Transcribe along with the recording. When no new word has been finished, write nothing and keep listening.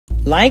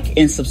Like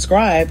and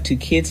subscribe to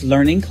Kids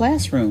Learning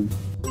Classroom.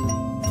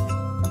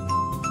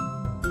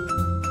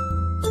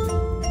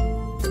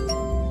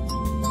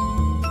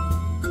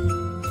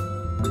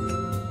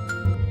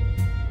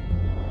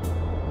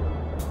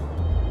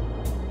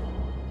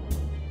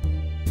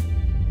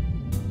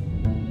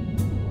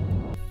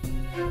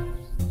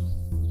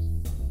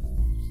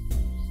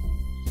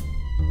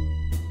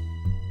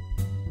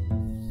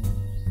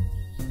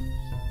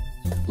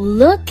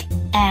 Look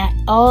at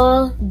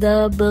all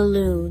the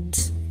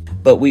balloons.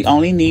 But we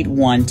only need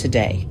one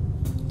today.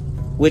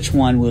 Which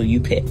one will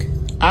you pick?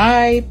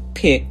 I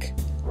pick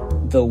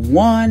the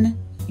one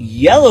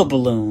yellow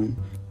balloon.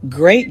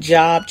 Great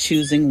job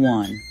choosing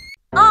one.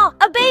 Oh,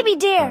 a baby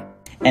deer!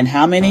 And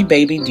how many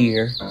baby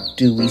deer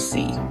do we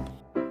see?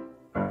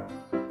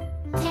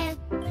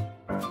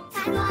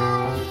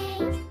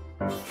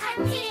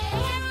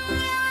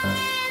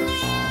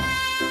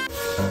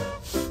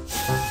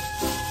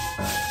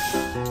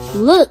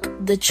 Look,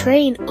 the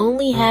train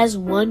only has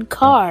one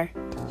car.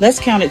 Let's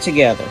count it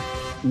together.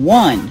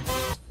 1.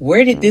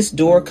 Where did this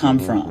door come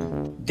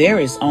from? There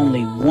is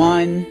only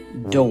one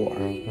door.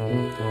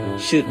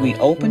 Should we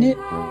open it?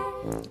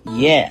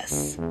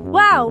 Yes.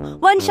 Wow,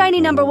 one shiny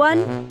number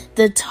 1.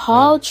 The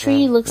tall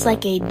tree looks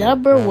like a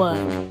number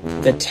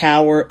 1. The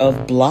Tower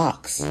of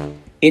Blocks.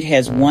 It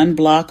has one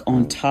block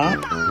on top.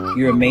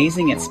 You're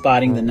amazing at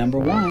spotting the number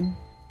 1.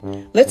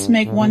 Let's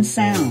make one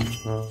sound.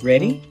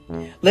 Ready?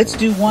 Let's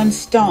do one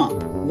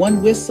stomp,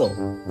 one whistle,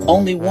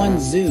 only one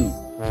zoo,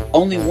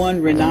 only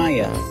one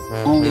Renaya,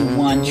 only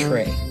one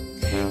tray,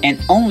 and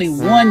only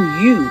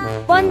one you.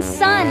 One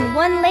sun,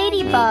 one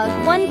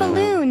ladybug, one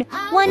balloon,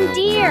 one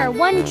deer,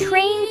 one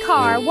train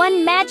car,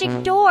 one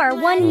magic door,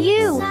 one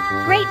you.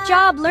 Great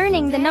job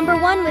learning the number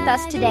 1 with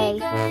us today.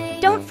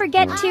 Don't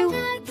forget to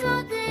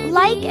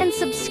like and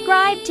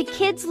subscribe to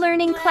Kids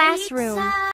Learning Classroom.